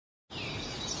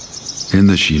In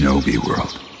the shinobi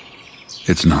world,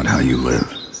 it's not how you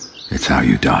live, it's how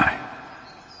you die.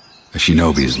 A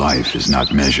shinobi's life is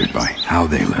not measured by how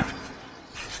they live,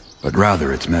 but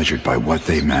rather it's measured by what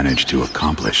they manage to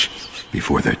accomplish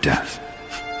before their death.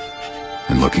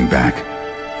 And looking back,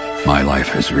 my life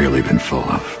has really been full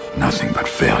of nothing but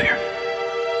failure.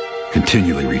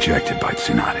 Continually rejected by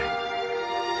Tsunade,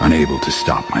 unable to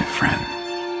stop my friend,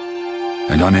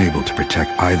 and unable to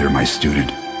protect either my student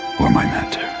or my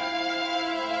mentor.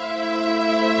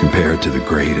 Compared to the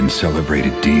great and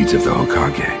celebrated deeds of the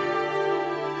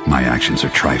Hokage, my actions are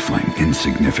trifling,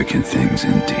 insignificant things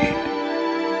indeed.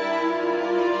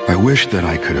 I wish that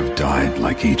I could have died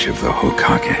like each of the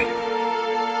Hokage.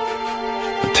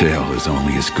 The tale is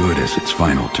only as good as its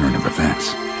final turn of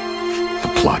events,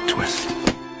 the plot twist.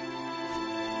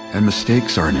 And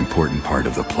mistakes are an important part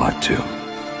of the plot too.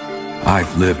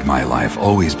 I've lived my life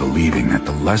always believing that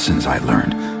the lessons I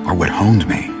learned are what honed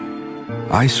me.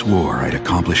 I swore I'd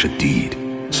accomplish a deed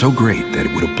so great that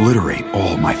it would obliterate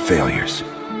all my failures.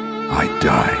 I'd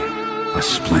die a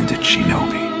splendid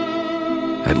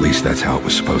shinobi. At least that's how it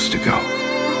was supposed to go.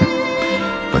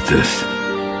 But this,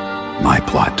 my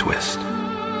plot twist,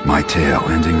 my tale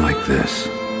ending like this.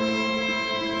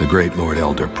 The great Lord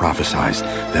Elder prophesied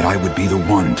that I would be the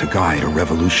one to guide a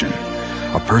revolution,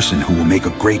 a person who will make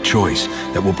a great choice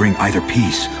that will bring either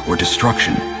peace or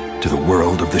destruction to the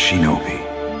world of the shinobi.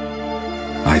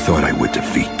 I thought I would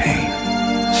defeat pain,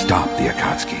 stop the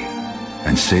Akatsuki,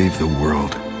 and save the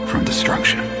world from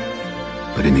destruction.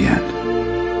 But in the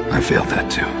end, I failed that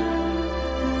too.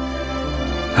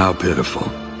 How pitiful,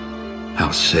 how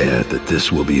sad that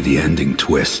this will be the ending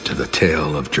twist to the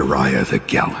tale of Jiraya the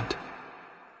Gallant.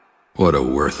 What a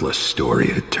worthless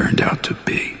story it turned out to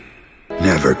be.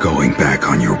 Never going back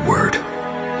on your word,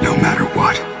 no matter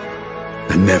what.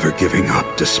 And never giving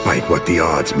up despite what the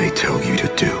odds may tell you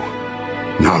to do.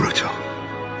 Naruto,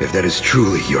 if that is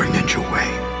truly your ninja way,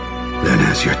 then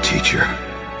as your teacher,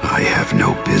 I have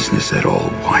no business at all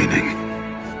whining.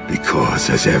 Because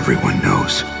as everyone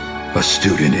knows, a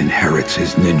student inherits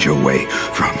his ninja way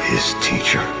from his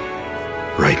teacher.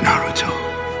 Right, Naruto?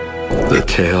 The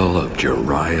tale of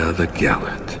Jiraya the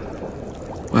Gallant.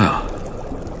 Well,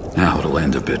 now it'll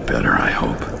end a bit better, I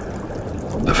hope.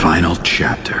 The final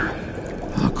chapter.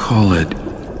 I'll call it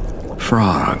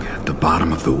Frog at the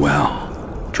Bottom of the Well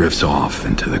drifts off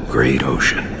into the great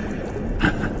ocean.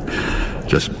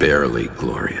 Just barely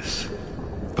glorious,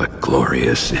 but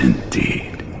glorious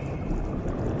indeed.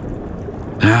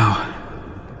 Now,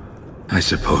 I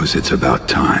suppose it's about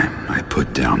time I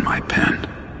put down my pen.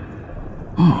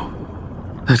 Oh,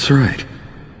 that's right.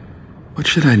 What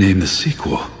should I name the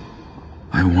sequel?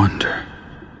 I wonder.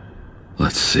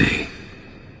 Let's see.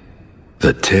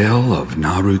 The Tale of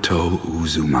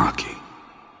Narutouzumaki.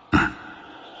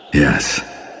 Yes,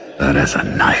 that has a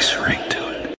nice ring to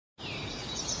it.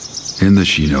 In the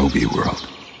shinobi world,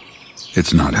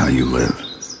 it's not how you live,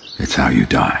 it's how you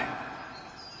die.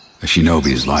 A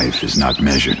shinobi's life is not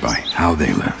measured by how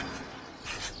they live,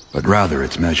 but rather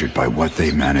it's measured by what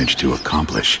they manage to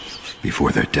accomplish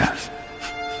before their death.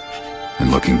 And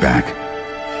looking back,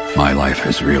 my life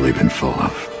has really been full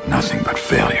of nothing but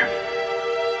failure.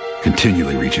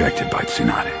 Continually rejected by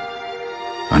Tsunade,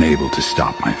 unable to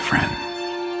stop my friend,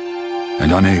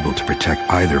 and unable to protect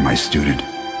either my student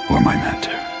or my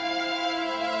mentor.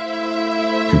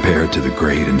 Compared to the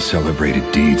great and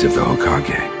celebrated deeds of the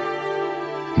Hokage,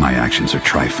 my actions are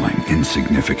trifling,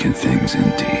 insignificant things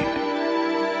indeed.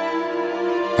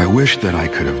 I wish that I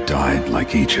could have died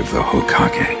like each of the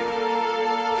Hokage.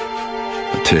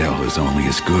 The tale is only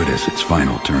as good as its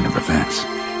final turn of events,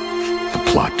 the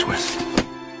plot twist.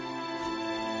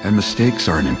 And mistakes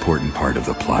are an important part of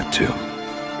the plot too.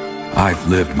 I've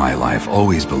lived my life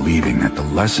always believing that the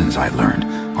lessons I learned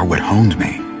are what honed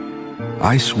me.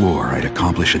 I swore I'd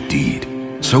accomplish a deed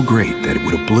so great that it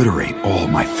would obliterate all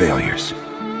my failures.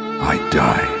 I'd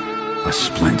die a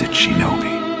splendid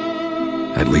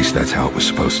shinobi. At least that's how it was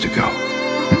supposed to go.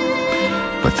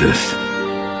 But this,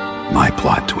 my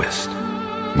plot twist,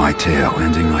 my tale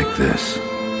ending like this.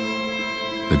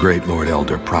 The great Lord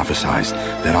Elder prophesied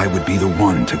that I would be the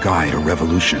one to guide a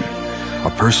revolution,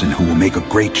 a person who will make a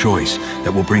great choice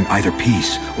that will bring either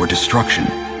peace or destruction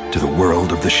to the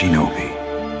world of the shinobi.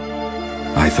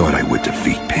 I thought I would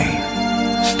defeat pain,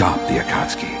 stop the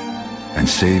Akatsuki, and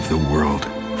save the world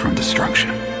from destruction.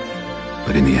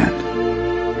 But in the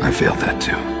end, I failed that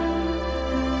too.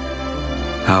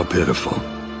 How pitiful,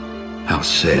 how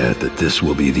sad that this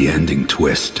will be the ending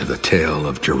twist to the tale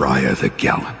of Jiraya the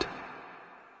Gallant.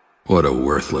 What a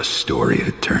worthless story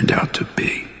it turned out to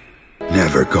be.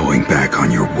 Never going back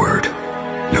on your word,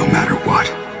 no matter what.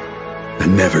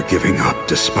 and never giving up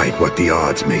despite what the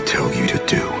odds may tell you to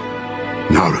do.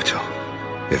 Naruto,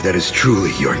 if that is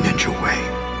truly your ninja way,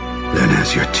 then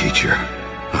as your teacher,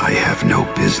 I have no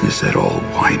business at all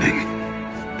whining.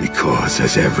 Because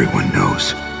as everyone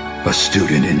knows, a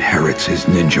student inherits his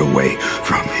ninja way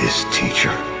from his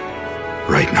teacher.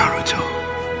 Right, Naruto?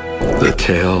 The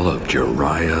tale of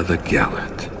Jiraya the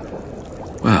Gallant.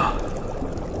 Well,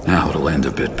 now it'll end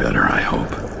a bit better, I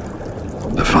hope.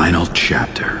 The final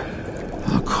chapter.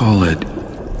 I'll call it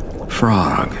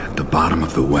Frog at the bottom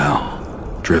of the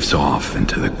well drifts off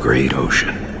into the great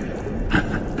ocean.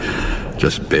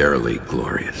 Just barely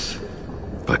glorious,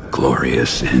 but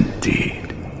glorious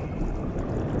indeed.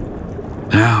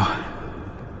 Now,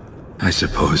 I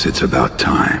suppose it's about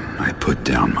time I put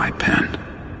down my pen.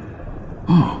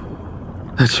 Oh,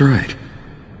 that's right.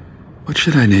 What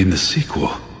should I name the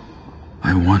sequel?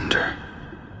 I wonder.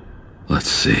 Let's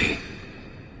see.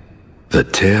 The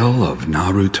Tale of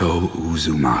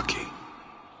Narutouzumaki.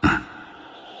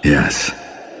 Yes,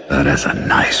 that has a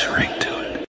nice ring to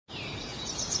it.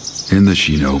 In the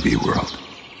shinobi world,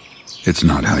 it's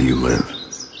not how you live,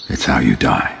 it's how you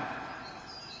die.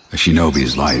 A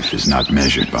shinobi's life is not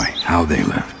measured by how they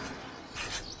live,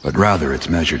 but rather it's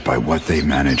measured by what they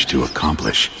manage to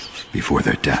accomplish before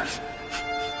their death.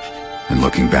 And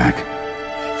looking back,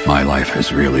 my life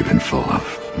has really been full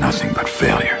of nothing but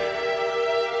failure.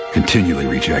 Continually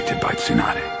rejected by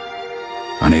Tsunade,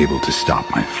 unable to stop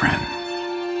my friend,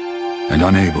 and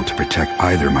unable to protect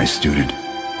either my student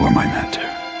or my mentor.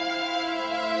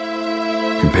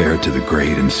 Compared to the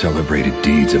great and celebrated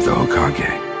deeds of the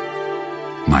Hokage,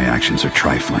 my actions are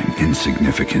trifling,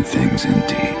 insignificant things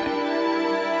indeed.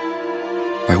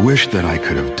 I wish that I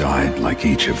could have died like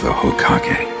each of the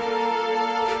Hokage.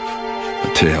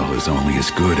 The tale is only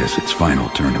as good as its final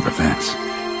turn of events,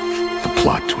 the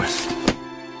plot twist.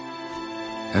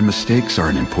 And mistakes are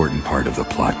an important part of the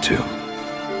plot too.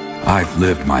 I've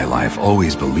lived my life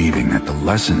always believing that the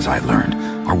lessons I learned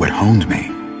are what honed me.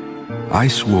 I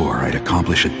swore I'd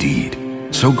accomplish a deed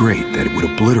so great that it would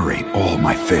obliterate all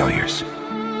my failures.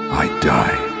 I'd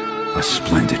die a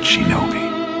splendid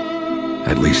shinobi.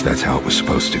 At least that's how it was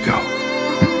supposed to go.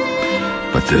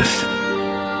 But this,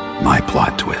 my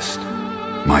plot twist,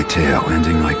 my tale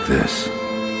ending like this.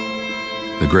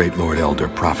 The great Lord Elder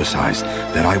prophesied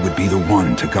that I would be the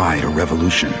one to guide a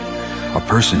revolution, a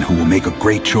person who will make a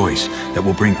great choice that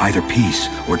will bring either peace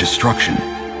or destruction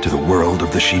to the world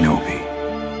of the shinobi.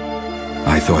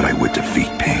 I thought I would defeat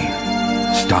pain,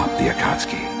 stop the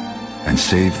Akatsuki, and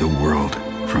save the world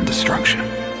from destruction.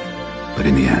 But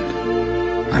in the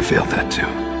end, I failed that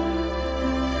too.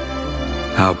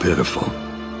 How pitiful.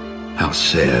 How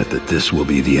sad that this will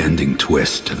be the ending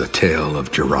twist to the tale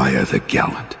of Jiraya the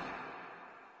Gallant.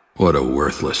 What a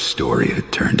worthless story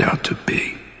it turned out to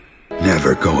be.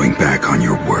 Never going back on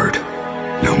your word,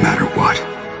 no matter what.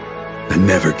 And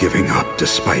never giving up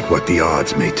despite what the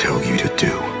odds may tell you to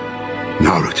do.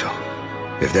 Naruto,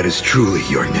 if that is truly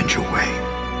your ninja way,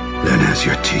 then as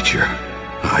your teacher,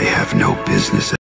 I have no business